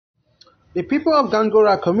The people of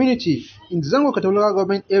Gangora community in Zango local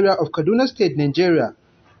government area of Kaduna State Nigeria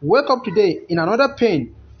wake up today in another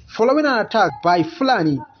pain following an attack by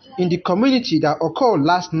Fulani in the community that occurred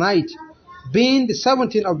last night, being the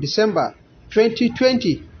 17th of December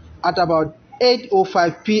 2020 at about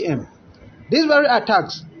 8:05 p.m. These very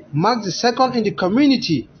attacks mark the second in the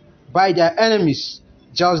community by their enemies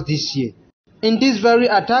just this year. In this very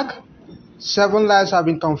attack, 7 lives have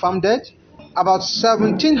been confirmed dead, about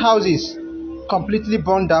 17 houses completely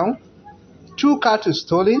burned down, 2 cattle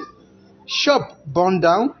stolen, shop burned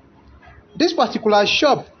down. This particular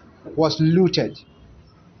shop was looted.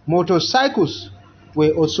 Motorcycles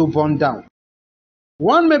were also burned down.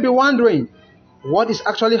 One may be wondering what is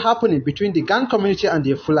actually happening between the Gang community and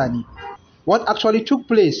the Fulani. What actually took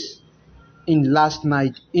place in last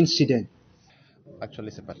night's incident? Actually,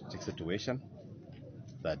 it's a pathetic situation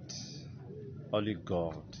that only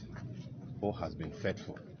God, who has been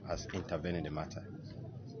faithful, has intervened in the matter.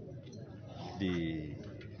 The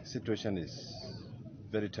situation is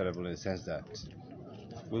very terrible in the sense that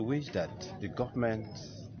we wish that the government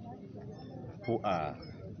who are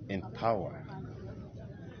in power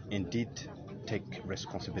indeed take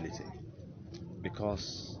responsibility,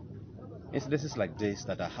 because incidences like this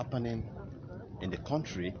that are happening in the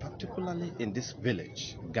country, particularly in this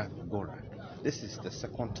village, Gangora, this is the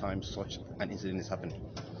second time such an incident is happening.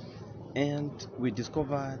 And we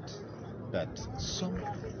discovered that some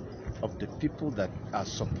of the people that are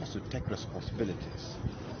supposed to take responsibilities,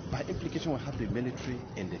 by implication we have the military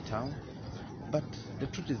in the town, but the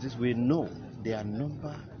truth is this: we know their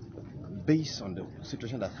number, based on the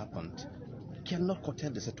situation that happened, cannot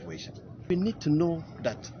curtail the situation. We need to know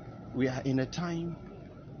that we are in a time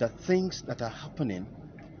that things that are happening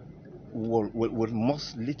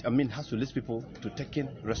has to lead people to taking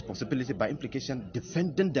responsibility, by implication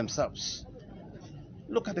defending themselves.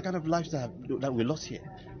 Look at the kind of lives that we lost here.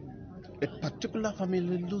 A particular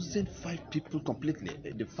family losing 5 people completely: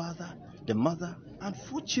 the father, the mother, and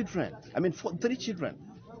 3 children.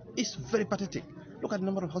 It's very pathetic. Look at the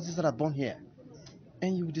number of houses that are born here.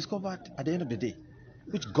 And you discovered at the end of the day,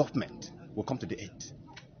 which government will come to the aid?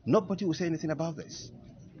 Nobody will say anything about this.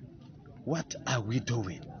 What are we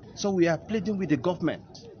doing? So we are pleading with the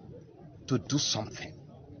government to do something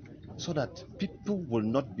so that people will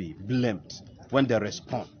not be blamed when they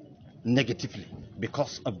respond negatively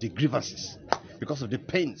because of the grievances, because of the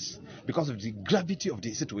pains, because of the gravity of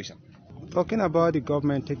the situation. Talking about the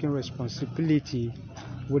government taking responsibility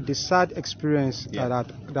with the sad experience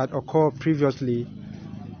that occurred previously,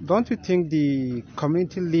 don't you think the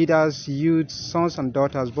community leaders, youth, sons and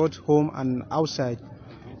daughters, both home and outside,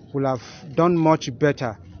 will have done much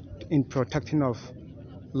better in protecting of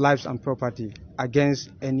lives and property against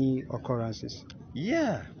any occurrences?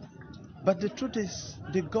 Yeah, but the truth is,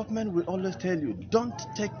 the government will always tell you, don't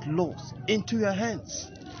take laws into your hands.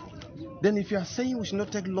 Then if you are saying we should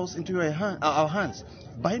not take laws into our hands,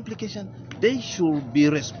 by implication, they should be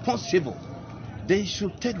responsible. They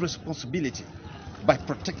should take responsibility by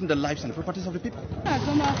protecting the lives and the properties of the people.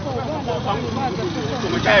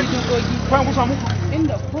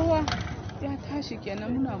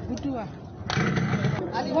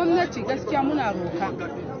 Gwamnati gaskiya muna roka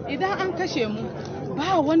idan an kashe mu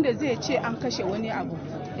ba wanda zai ce an kashe wani abu.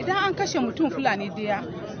 Idan an kashe mutum Fulani daya,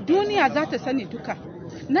 duniya za ta sani duka.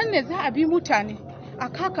 Nan ne za a bi mutane a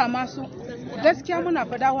kaka masu. Gaskiya muna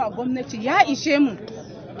fadawa gwamnati ya ishe mu.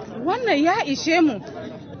 Wannan ya ishe mu.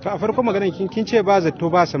 To a farko maganar kin ce ba zato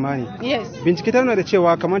ba samani. Yes. Bincike tana da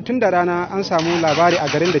cewa kamar tun da rana an samu labari a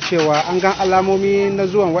garin da cewa an gan alamomi na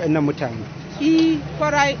zuwan waɗannan mutane.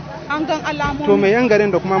 Kwarai an gan alamomi. To me yan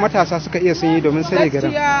garin da kuma matasa suka iya sun yi domin sare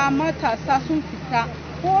garin? Gaskiya matasa sun fita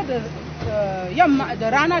ko da yamma da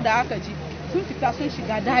rana da aka ji sun fita sun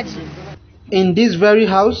shiga daji. In this very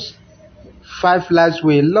house, 5 lives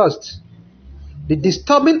were lost. The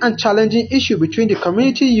disturbing and challenging issue between the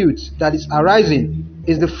community youth that is arising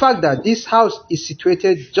is the fact that this house is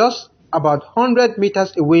situated just about 100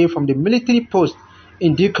 meters away from the military post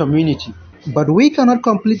in the community. But we cannot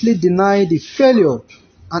completely deny the failure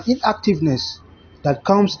and inactiveness that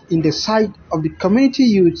comes in the side of the community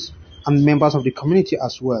youth and members of the community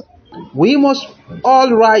as well. We must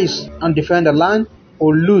all rise and defend the land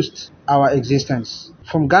or lose our existence.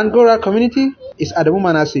 From Gangora community is Adamu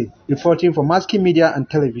Manase reporting for Maski Media and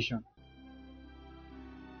Television.